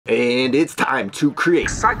And it's time to create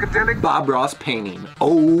Psychedelic Bob Ross painting.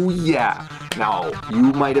 Oh yeah. Now, you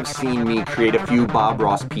might have seen me create a few Bob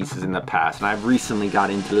Ross pieces in the past, and I've recently got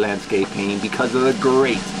into landscape painting because of the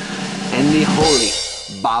great and the holy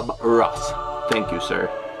Bob Ross. Thank you, sir.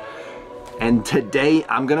 And today,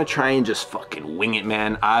 I'm gonna try and just fucking wing it,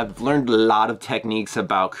 man. I've learned a lot of techniques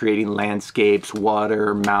about creating landscapes,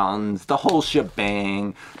 water, mountains, the whole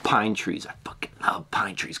shebang. Pine trees, I fucking love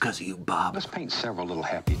pine trees because of you, Bob. Let's paint several little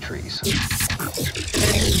happy trees.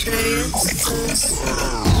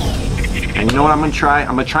 And you know what I'm gonna try?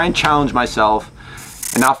 I'm gonna try and challenge myself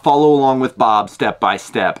and not follow along with Bob step by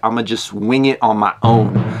step. I'm gonna just wing it on my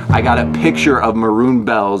own. I got a picture of maroon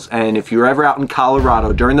bells, and if you're ever out in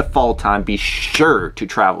Colorado during the fall time, be sure to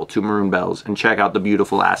travel to Maroon Bells and check out the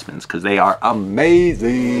beautiful aspens because they are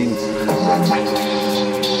amazing.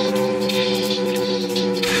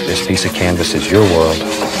 This piece of canvas is your world,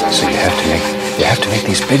 so you have to make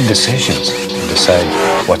these big decisions and decide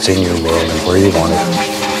what's in your world and where you want it,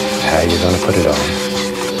 how you're going to put it on.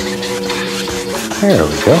 There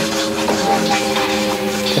we go.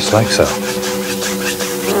 Just like so.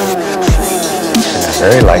 And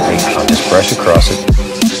very lightly, I'll just brush across it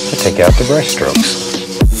to take out the brush strokes.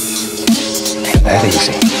 That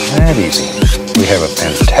easy, that easy. We have a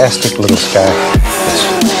fantastic little sky that's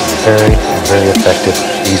very, very effective,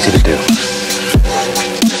 easy to do.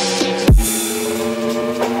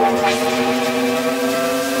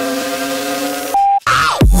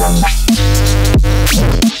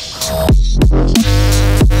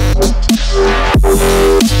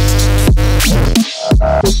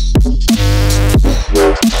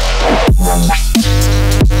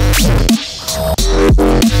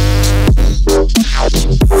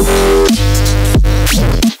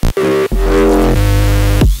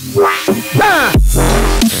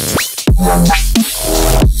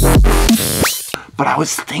 But I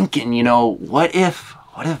was thinking, you know, what if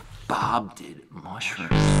Bob did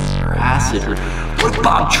mushrooms or acid, or what if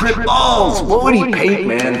Bob tripped balls? What would he paint,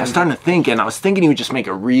 man? I was starting to think, and I was thinking he would just make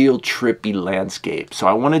a real trippy landscape. So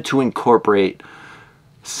I wanted to incorporate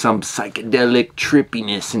some psychedelic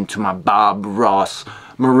trippiness into my Bob Ross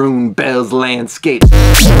Maroon Bells landscape.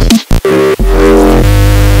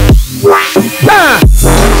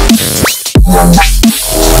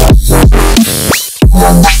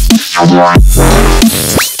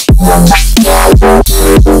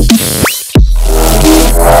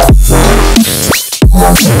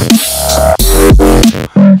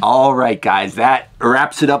 All right, guys, that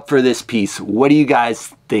wraps it up for this piece. What do you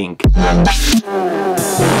guys think?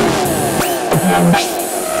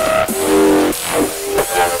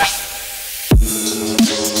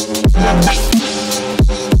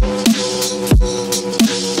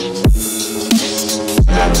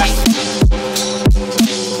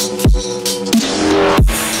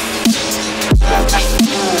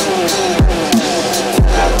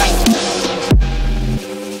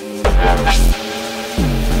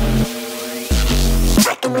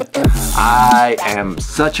 I am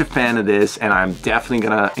such a fan of this, and I'm definitely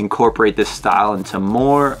gonna incorporate this style into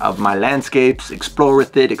more of my landscapes, explore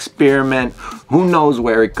with it, experiment. Who knows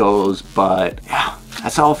where it goes, but yeah,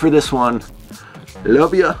 that's all for this one.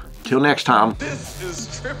 Love ya. Till next time. This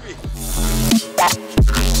is trippy.